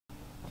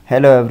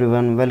Hello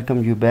everyone,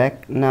 welcome you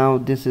back. Now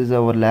this is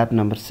our lab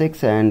number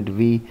 6 and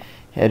we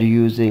are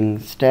using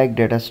stack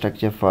data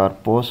structure for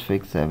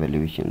postfix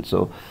evaluation.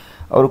 So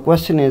our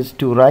question is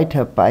to write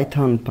a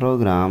Python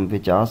program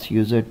which asks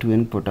user to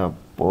input a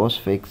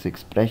postfix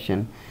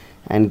expression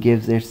and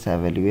gives its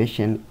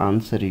evaluation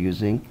answer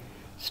using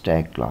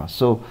stack class.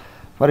 So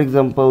for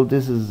example,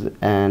 this is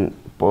an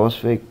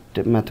postfix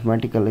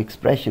mathematical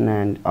expression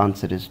and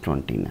answer is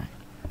 29.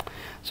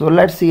 So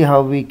let's see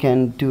how we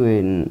can do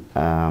in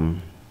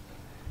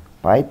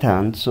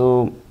Python.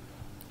 So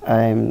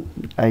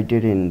I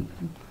did in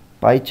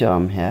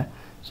PyCharm here.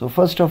 So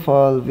first of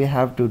all we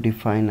have to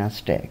define a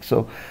stack.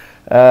 So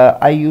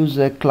I use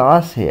a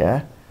class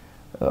here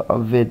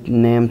with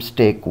name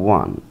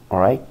stack1.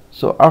 Alright,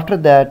 so after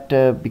that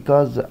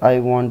because I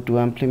want to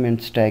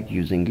implement stack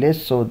using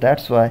list, so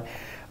that's why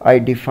I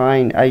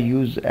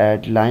use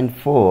at line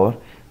 4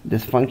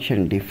 this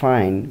function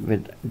define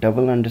with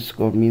double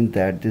underscore, means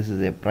that this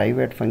is a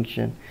private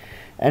function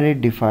and it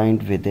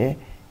defined with a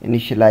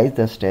initialize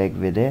the stack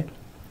with a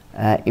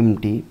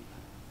empty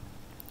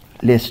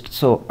list.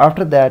 So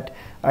after that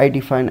I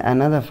define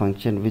another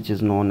function which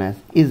is known as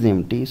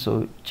isEmpty.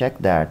 So check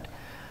that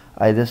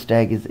either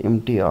stack is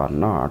empty or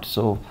not.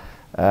 So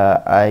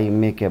I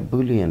make a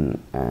boolean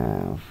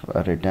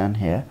return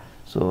here.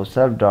 So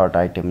self dot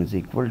item is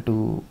equal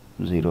to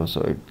 0,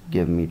 so it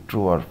give me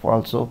true or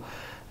false. So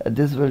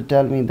this will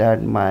tell me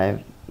that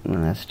my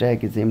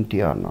stack is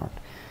empty or not.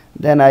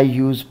 Then I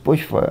use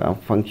push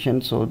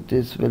function, so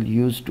this will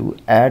use to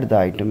add the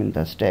item in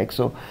the stack.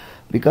 So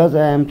because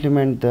I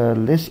implement the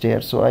list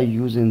here, so I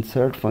use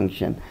insert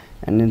function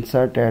and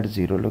insert at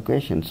 0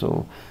 location.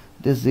 So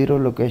this 0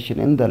 location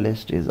in the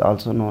list is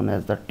also known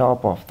as the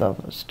top of the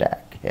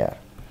stack here.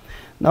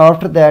 Now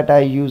after that I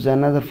use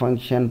another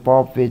function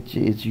pop, which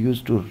is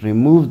used to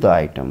remove the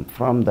item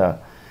from the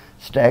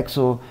stack.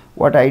 So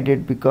what I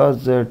did,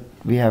 because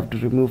we have to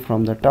remove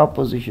from the top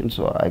position,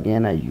 so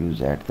again I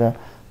use at the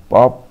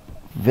pop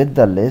with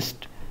the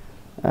list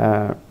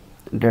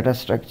data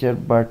structure,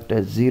 but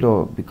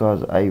 0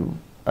 because I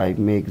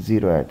make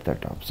 0 at the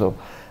top. So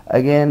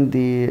again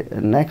the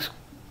next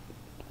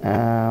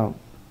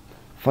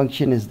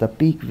function is the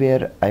peek,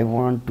 where I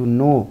want to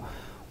know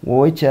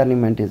which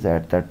element is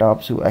at the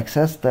top, so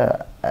access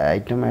the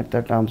item at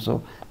the top.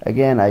 So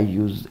again I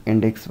use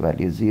index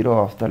value 0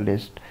 of the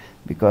list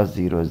because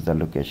 0 is the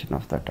location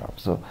of the top.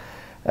 So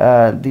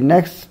the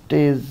next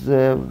is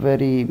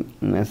very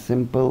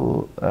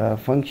simple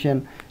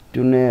function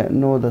to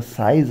know the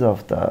size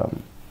of the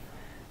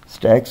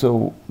stack.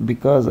 So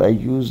because I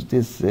use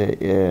this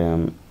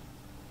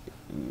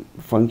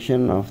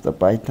function of the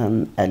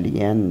Python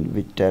len,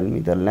 which tell me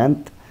the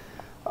length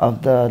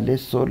of the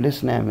list, so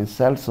list name is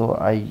self, so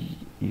I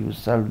use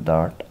self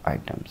dot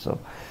item. So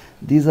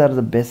these are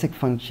the basic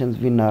functions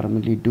we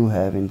normally do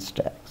have in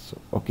stacks. So,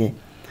 okay.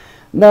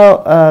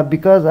 Now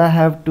because I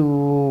have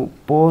to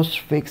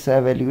postfix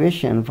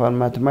evaluation for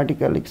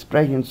mathematical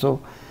expression,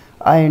 so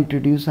I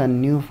introduce a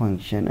new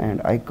function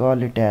and I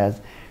call it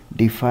as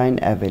define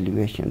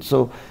evaluation.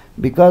 So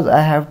because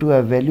I have to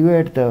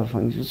evaluate the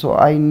function, so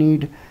I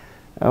need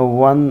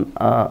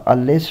a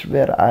list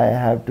where I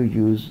have to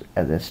use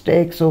as a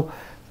stack. So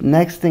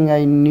next thing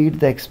I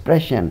need the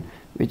expression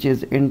which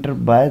is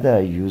entered by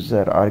the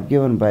user or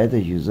given by the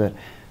user,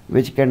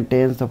 which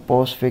contains the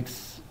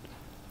postfix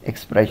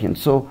expression.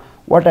 So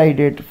what I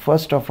did,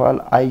 first of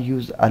all I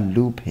use a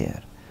loop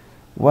here.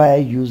 Why I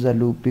use a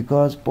loop?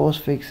 Because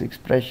postfix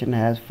expression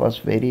has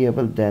first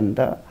variable then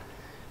the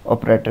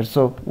operator.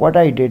 So what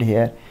I did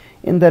here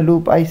in the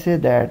loop, I say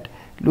that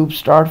loop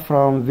start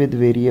from with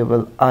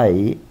variable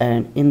I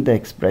and in the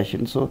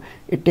expression, so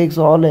it takes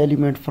all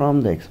element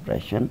from the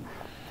expression.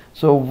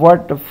 So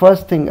what the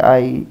first thing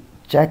I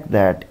check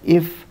that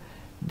if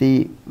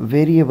the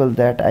variable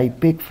that I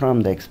pick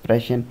from the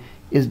expression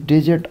is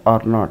digit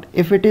or not.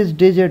 If it is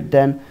digit,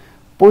 then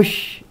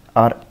push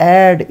or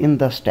add in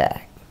the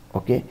stack.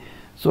 Okay,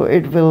 so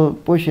it will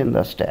push in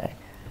the stack.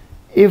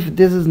 If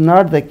this is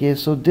not the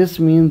case, so this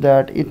means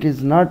that it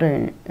is not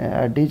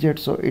a digit,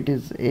 so it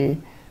is a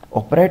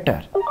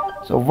operator.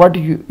 So what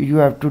you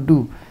have to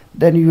do,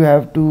 then you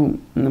have to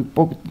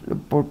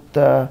put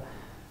the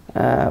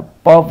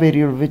pop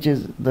variable, which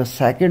is the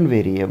second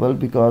variable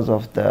because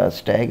of the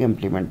stack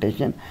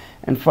implementation,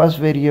 and first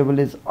variable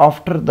is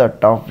after the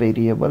top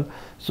variable,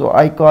 so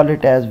I call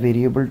it as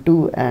variable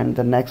 2 and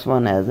the next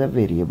one as a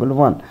variable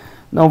 1.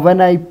 Now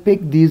when I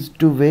pick these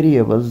two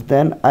variables,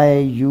 then I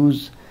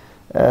use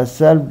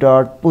self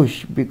dot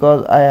push,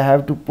 because I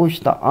have to push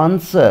the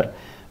answer,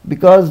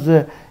 because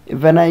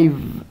when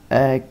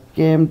I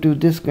came to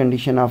this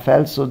condition of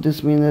else, so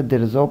this means that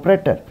there is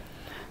operator,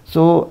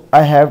 so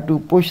I have to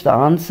push the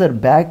answer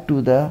back to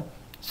the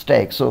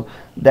stack. So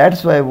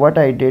that's why what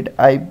I did,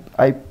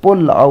 I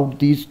pull out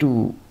these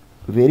two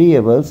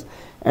variables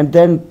and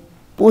then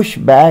push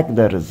back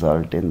the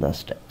result in the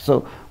stack.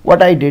 So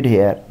what I did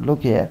here,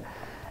 look here,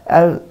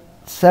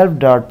 self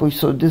dot push,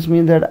 so this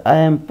means that I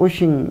am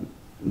pushing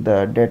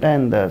the data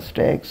in the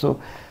stack.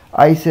 So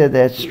I say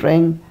that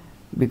string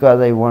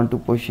because I want to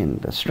push in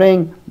the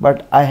string,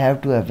 but I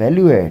have to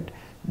evaluate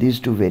these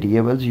two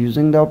variables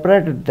using the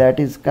operator that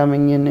is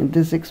coming in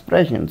this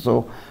expression.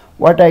 So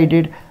what I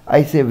did,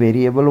 I say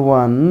variable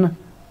 1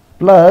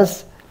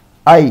 plus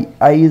I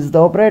is the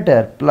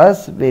operator,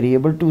 plus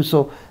variable 2.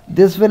 So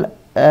this will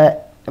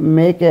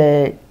make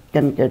a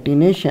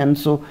concatenation,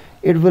 so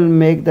it will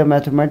make the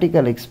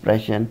mathematical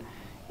expression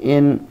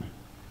in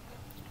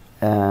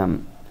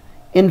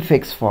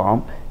fixed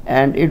form,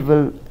 and it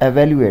will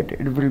evaluate,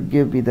 it will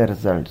give me the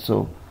result.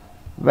 So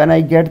when I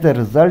get the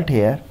result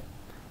here,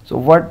 so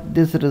what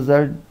this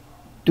result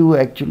do,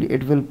 actually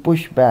it will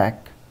push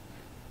back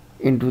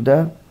into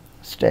the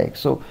stack.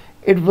 So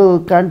it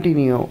will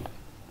continue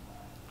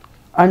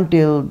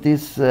until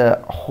this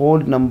whole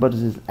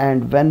numbers is,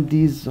 and when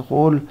this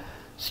whole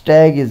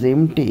stack is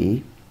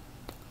empty,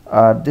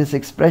 this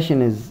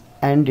expression is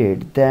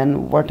ended,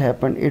 then what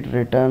happened, it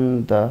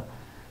returned the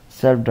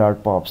self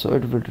dot pop. So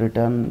it will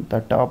return the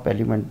top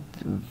element,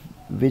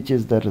 which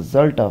is the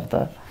result of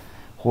the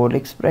whole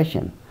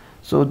expression.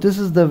 So this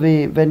is the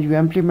way, when you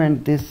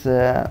implement this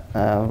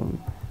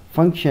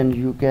function,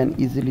 you can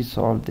easily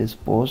solve this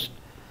post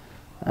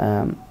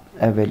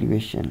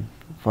evaluation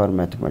for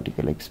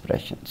mathematical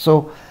expression.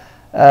 So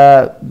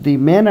the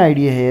main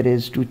idea here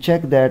is to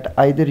check that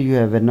either you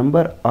have a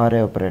number or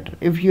an operator.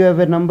 If you have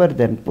a number,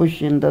 then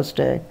push in the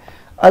stack.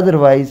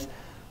 Otherwise,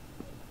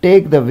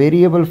 take the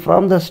variable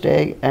from the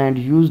stack and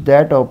use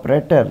that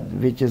operator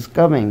which is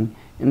coming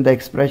in the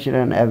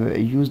expression,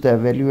 and use the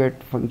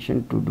evaluate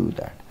function to do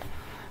that.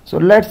 So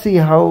let's see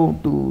how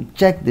to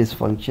check this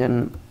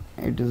function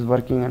it is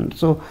working on.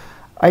 So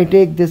I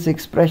take this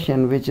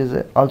expression, which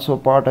is also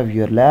part of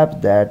your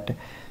lab, that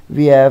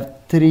we have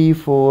 3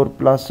 4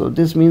 plus, so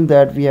this means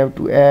that we have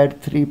to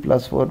add 3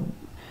 plus 4,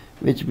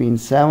 which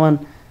means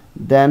 7,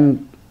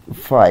 then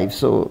 5.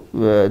 So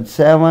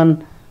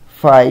 7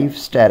 5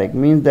 static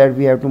means that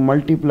we have to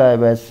multiply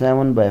by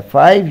 7 by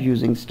 5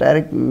 using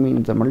static,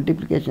 means the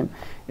multiplication,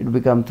 it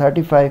becomes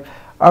 35.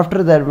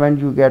 After that, when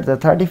you get the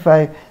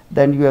 35,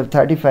 then you have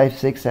 35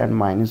 6 and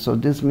minus. So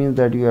this means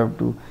that you have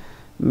to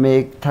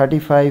make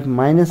 35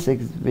 minus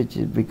 6, which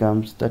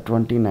becomes the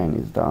 29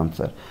 is the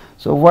answer.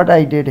 So what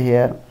I did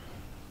here,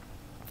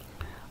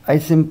 I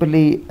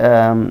simply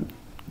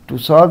to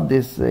solve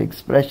this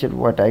expression,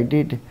 what I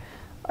did,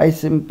 I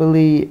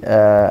simply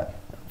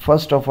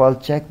first of all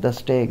check the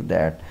stack,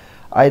 that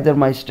either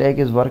my stack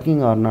is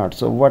working or not.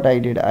 So what I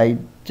did, I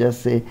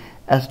just say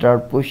s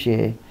dot push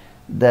a,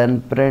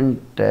 then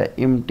print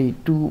empty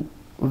to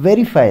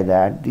verify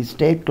that the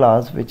state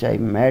class which I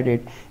made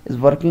it is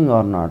working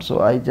or not.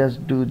 So I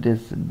just do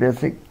this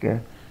basic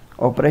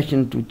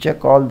operation to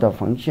check all the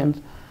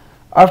functions.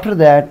 After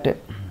that,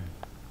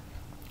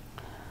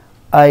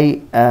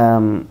 I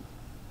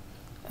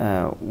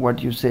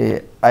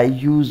I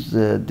use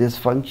this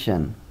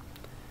function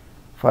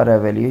for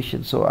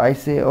evaluation. So I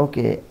say,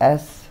 okay,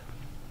 s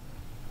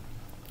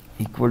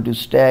equal to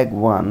stack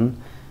 1,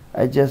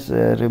 I just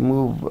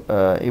remove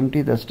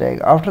empty the stack.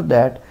 After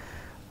that,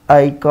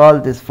 I call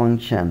this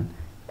function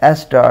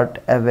s dot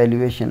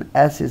evaluation.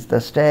 S is the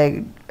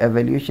stack,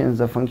 evaluation is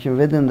the function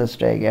within the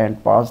stack,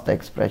 and pass the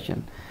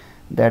expression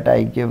that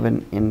I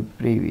given in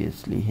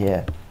previously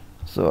here.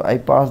 So I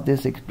pass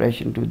this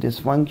expression to this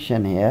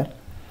function here.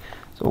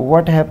 So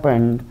what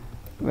happened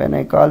when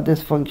I call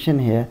this function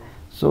here,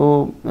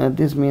 so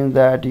this means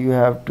that you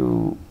have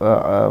to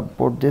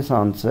put this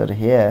answer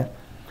here.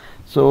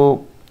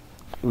 So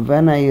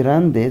when I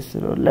run this,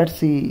 let's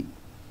see,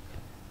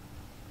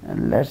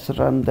 let's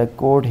run the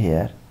code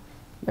here,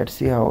 let's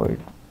see how it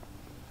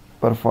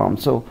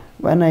performs. So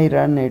when I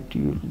run it,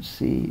 you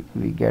see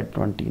we get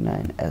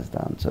 29 as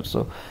the answer.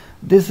 So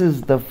this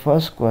is the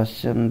first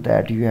question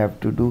that you have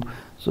to do.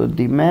 So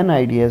the main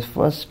idea is,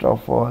 first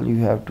of all, you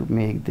have to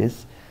make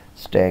this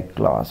stack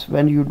class.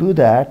 When you do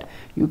that,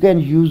 you can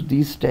use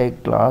these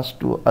stack class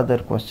to other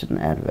question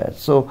as well.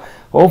 So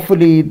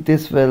hopefully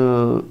this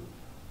will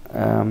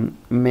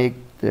make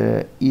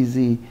the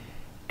easy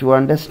to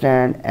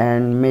understand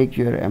and make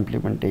your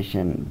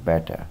implementation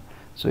better.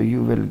 So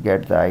you will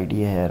get the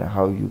idea here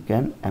how you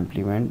can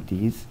implement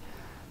these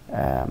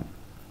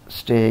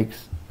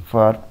stacks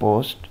for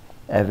post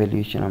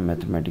evaluation of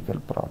mathematical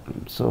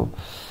problems. So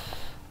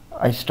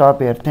I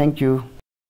stop here. Thank you.